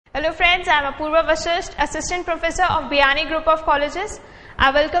Hello friends, I am Apurva Vashishth, Assistant Professor of B.I.I.T Group of Colleges. I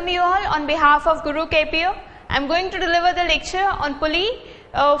welcome you all on behalf of Guru KPO. I am going to deliver the lecture on pulley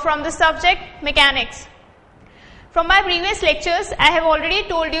from the subject mechanics. From my previous lectures, I have already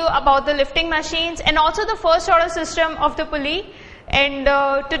told you about the lifting machines and also the first order system of the pulley. And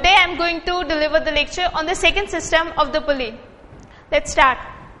today I am going to deliver the lecture on the second system of the pulley. Let's start.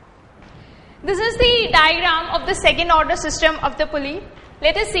 This is the diagram of the second order system of the pulley.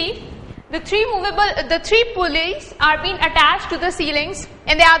 Let us see. The three pulleys are being attached to the ceilings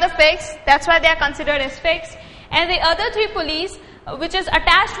and they are the fixed. That's why they are considered as fixed. And the other three pulleys, which is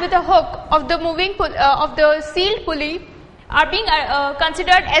attached with a hook of the of the sealed pulley, are being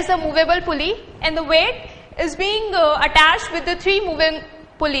considered as a movable pulley, and the weight is being attached with the three moving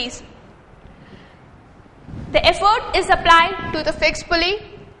pulleys. The effort is applied to the fixed pulley,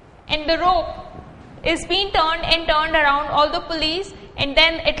 and the rope is being turned and turned around all the pulleys, and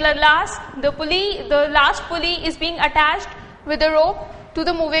then at last the last pulley is being attached with the rope to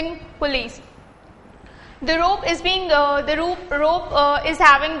the moving pulleys. The rope is having the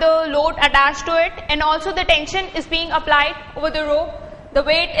load attached to it, and also the tension is being applied over the rope. The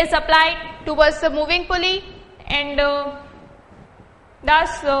weight is applied towards the moving pulley, and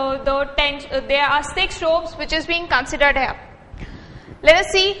thus there are 6 ropes which is being considered here. Let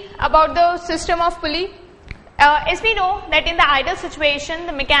us see about the system of pulley. As we know that in the idle situation,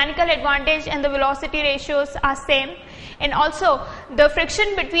 the mechanical advantage and the velocity ratios are same, and also the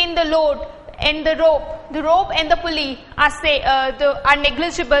friction between the load and the rope and the pulley are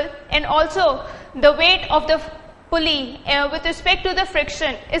negligible, and also the weight of the pulley with respect to the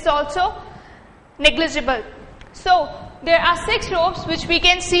friction is also negligible. So there are 6 ropes which we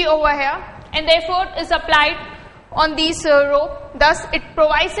can see over here, and the effort is applied on these rope. Thus it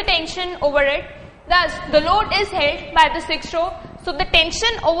provides the tension over it. Thus the load is held by the 6 rope. So the tension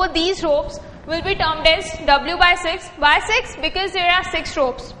over these ropes will be termed as W by 6. Why 6? Because there are 6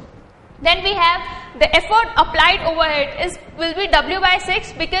 ropes. Then we have the effort applied over it will be W by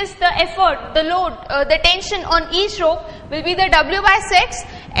 6, because the effort, the load, the tension on each rope will be the W by 6,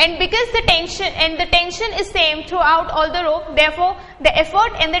 and because the tension is same throughout all the rope, therefore the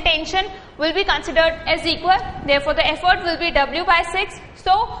effort and the tension will be considered as equal. Therefore the effort will be W by 6.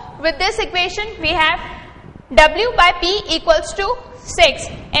 So with this equation we have W by P equals to 6,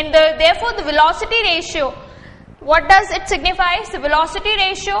 and therefore the velocity ratio, what does it signify? The velocity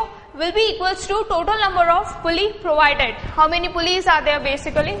ratio will be equals to total number of pulley provided. How many pulleys are there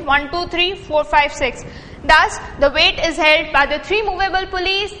basically? 1, 2, 3, 4, 5, 6. Thus the weight is held by the 3 movable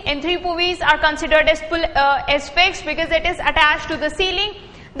pulleys, and 3 pulleys are considered as fixed because it is attached to the ceiling.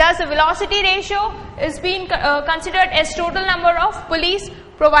 Thus the velocity ratio is being considered as total number of pulleys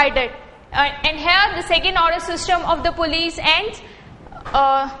provided. And here the second order system of the pulleys ends.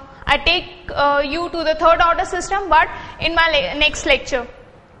 I take you to the third order system, but in my next lecture.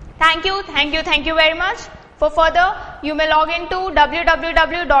 Thank you very much. For further, you may log into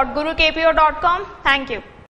www.gurukpo.com. Thank you.